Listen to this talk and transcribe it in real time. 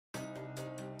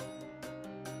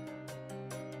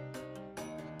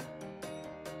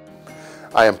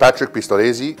I am Patrick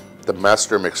Pistolesi, the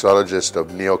master mixologist of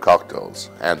NIO Cocktails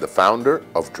and the founder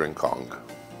of Drink Kong.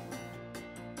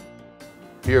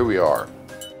 Here we are.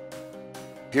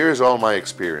 Here's all my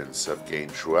experience I've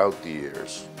gained throughout the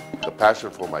years, the passion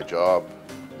for my job,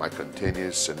 my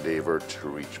continuous endeavor to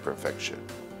reach perfection,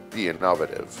 be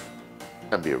innovative,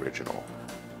 and be original.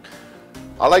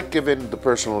 I like giving the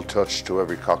personal touch to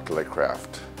every cocktail I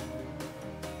craft,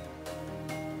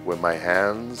 with my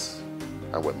hands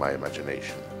and with my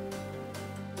imagination.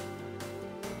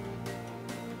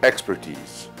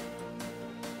 Expertise,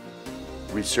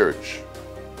 research,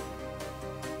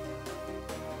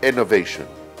 innovation,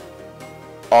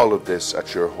 all of this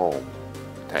at your home,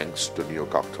 thanks to NIO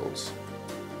Cocktails.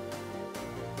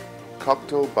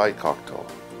 Cocktail by cocktail,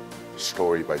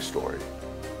 story by story.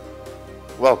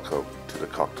 Welcome to the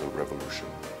cocktail revolution.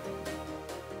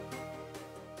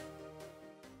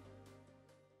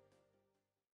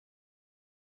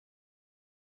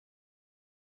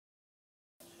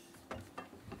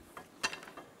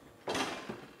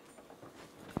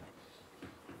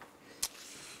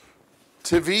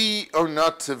 To be or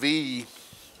not to be,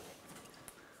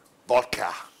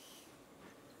 vodka.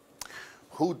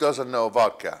 Who doesn't know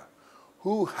vodka?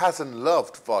 Who hasn't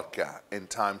loved vodka in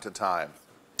time to time?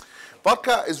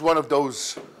 Vodka is one of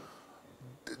those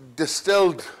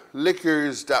distilled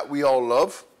liquors that we all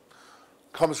love.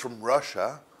 Comes from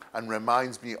Russia and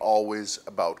reminds me always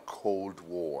about Cold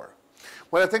War.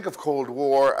 When I think of Cold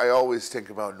War, I always think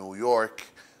about New York,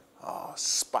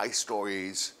 spy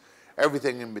stories,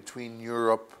 everything in between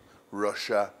Europe,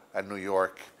 Russia, and New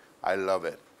York. I love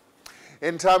it.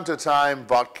 In time to time,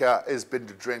 vodka has been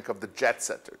the drink of the jet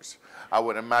setters. I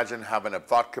would imagine having a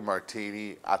vodka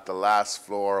martini at the last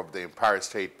floor of the Empire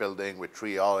State Building with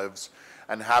 3 olives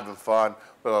and having fun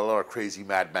with a lot of crazy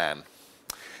madmen.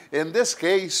 In this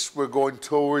case, we're going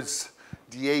towards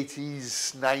the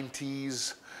 80s,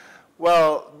 90s.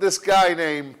 Well, this guy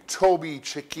named Toby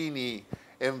Cecchini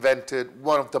invented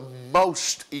one of the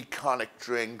most iconic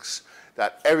drinks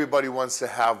that everybody wants to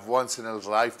have once in his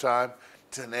lifetime.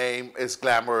 To name as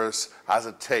glamorous as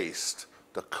it tastes,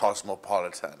 the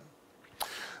Cosmopolitan.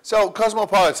 So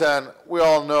Cosmopolitan, we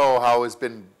all know how it's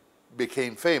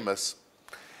became famous.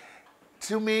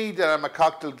 To me, that I'm a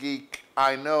cocktail geek,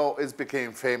 I know it's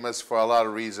became famous for a lot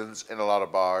of reasons in a lot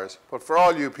of bars. But for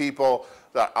all you people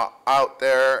that are out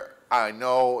there, I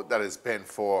know that it's been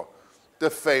for the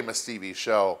famous TV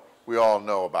show we all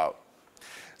know about.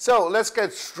 So let's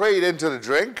get straight into the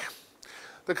drink.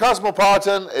 The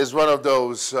Cosmopolitan is one of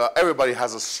those, everybody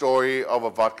has a story of a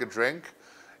vodka drink.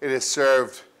 It is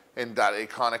served in that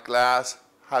iconic glass,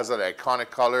 has that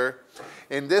iconic color.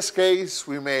 In this case,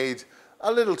 we made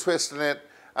a little twist in it,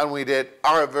 and we did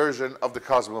our version of the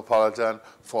Cosmopolitan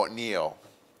for NIO.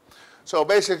 So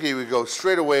basically, we go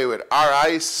straight away with our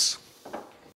ice.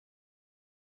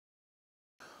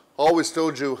 Always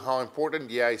told you how important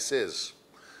the ice is.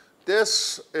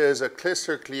 This is a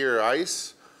crystal clear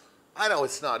ice. I know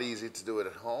it's not easy to do it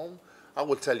at home. I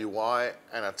will tell you why,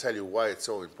 and I'll tell you why it's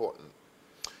so important.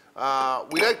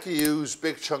 We like to use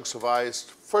big chunks of ice,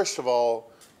 first of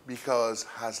all, because it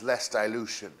has less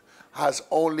dilution. Has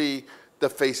only the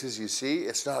faces you see.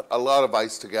 It's not a lot of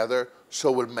ice together, so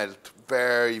it will melt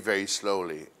very, very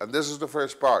slowly. And this is the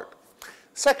first part.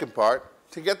 Second part,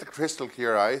 to get the crystal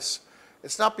clear ice,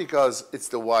 it's not because it's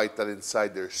the white that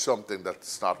inside there's something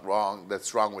that's not wrong,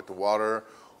 that's wrong with the water,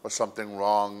 or something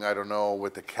wrong, I don't know,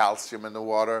 with the calcium in the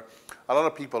water. A lot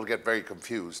of people get very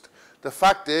confused. The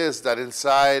fact is that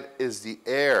inside is the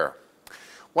air.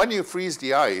 When you freeze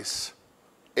the ice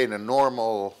in a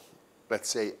normal, let's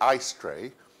say, ice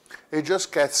tray, it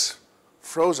just gets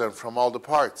frozen from all the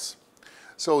parts.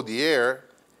 So the air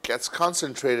gets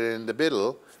concentrated in the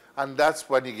middle, and that's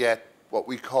when you get what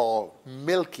we call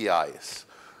milky ice.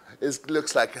 It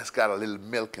looks like it's got a little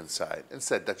milk inside.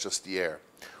 Instead, that's just the air.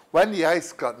 When the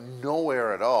ice got no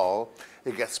air at all,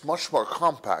 it gets much more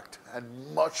compact and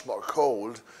much more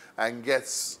cold and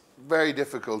gets very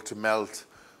difficult to melt,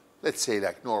 let's say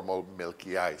like normal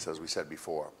milky ice, as we said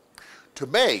before. To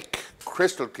make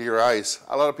crystal clear ice,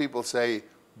 a lot of people say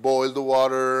boil the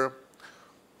water,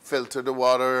 filter the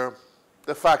water.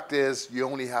 The fact is you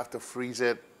only have to freeze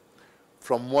it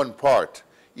from one part,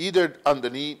 either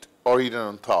underneath or either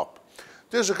on top.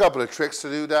 There's a couple of tricks to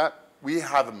do that. We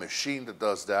have a machine that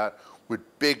does that with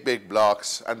big, big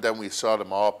blocks, and then we saw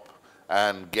them up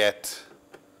and get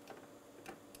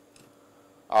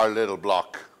our little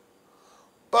block.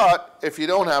 But if you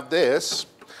don't have this,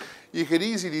 you could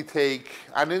easily take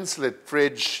an insulate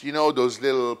fridge, you know, those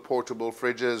little portable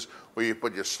fridges where you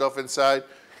put your stuff inside,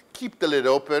 keep the lid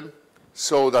open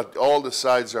so that all the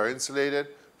sides are insulated,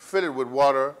 fill it with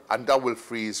water, and that will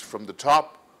freeze from the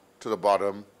top to the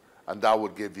bottom, and that will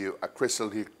give you a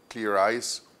crystal clear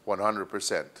ice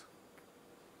 100%.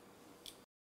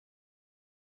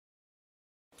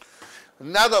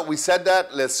 Now that we said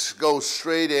that, let's go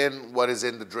straight in what is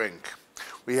in the drink.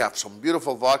 We have some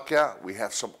beautiful vodka, we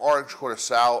have some orange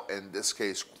curacao, in this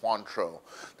case Cointreau.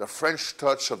 The French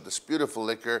touch of this beautiful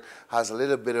liquor has a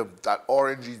little bit of that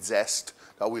orangey zest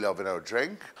that we love in our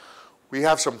drink. We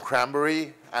have some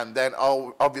cranberry, and then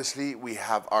obviously we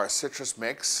have our citrus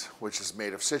mix, which is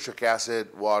made of citric acid,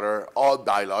 water, all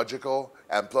biological,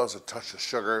 and plus a touch of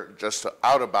sugar just to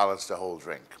out of balance the whole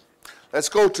drink. Let's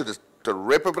go to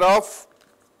rip it off.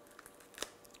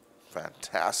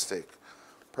 Fantastic.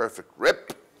 Perfect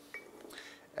rip.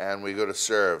 And we go to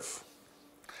serve.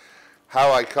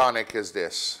 How iconic is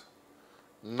this?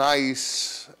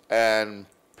 Nice and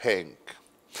pink.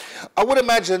 I would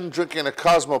imagine drinking a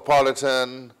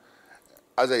Cosmopolitan,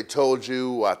 as I told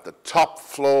you, at the top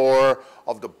floor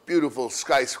of the beautiful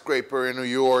skyscraper in New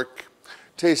York,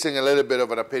 tasting a little bit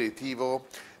of an aperitivo,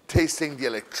 tasting the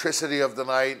electricity of the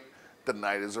night. The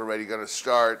night is already going to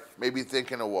start. Maybe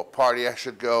thinking of what party I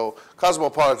should go.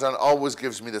 Cosmopolitan always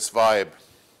gives me this vibe.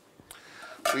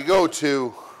 We go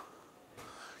to,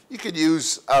 you could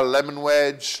use a lemon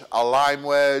wedge, a lime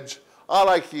wedge. I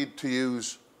like you to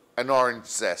use an orange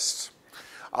zest.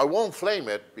 I won't flame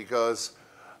it because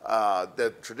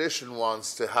the tradition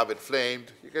wants to have it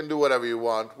flamed. You can do whatever you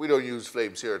want. We don't use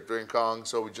flames here at Drink Kong,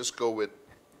 so we just go with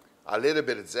a little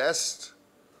bit of zest,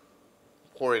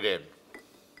 pour it in.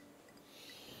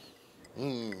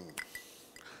 You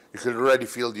can already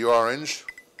feel the orange.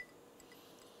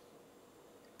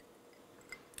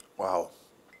 Wow.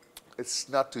 It's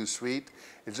not too sweet.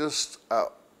 It's just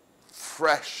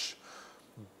fresh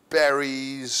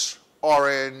berries,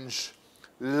 orange,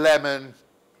 lemon.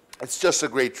 It's just a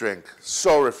great drink.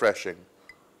 So refreshing.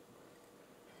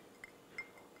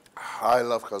 I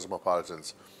love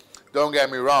Cosmopolitans. Don't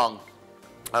get me wrong.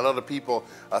 A lot of people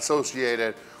associate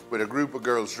it with a group of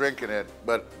girls drinking it,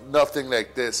 but nothing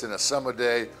like this in a summer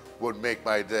day would make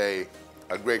my day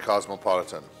a great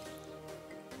Cosmopolitan.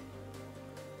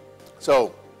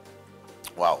 So,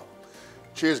 wow.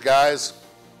 Cheers, guys.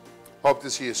 Hope to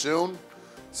see you soon.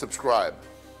 Subscribe.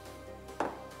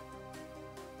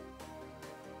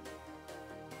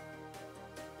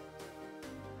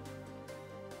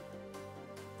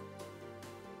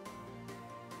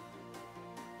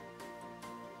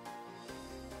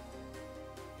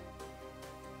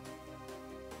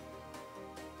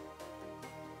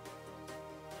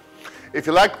 If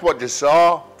you liked what you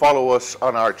saw, follow us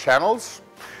on our channels.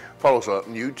 Follow us on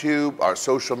YouTube, our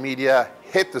social media.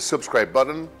 Hit the subscribe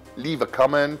button, leave a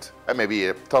comment, and maybe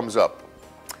a thumbs up.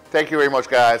 Thank you very much,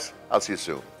 guys. I'll see you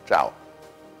soon. Ciao.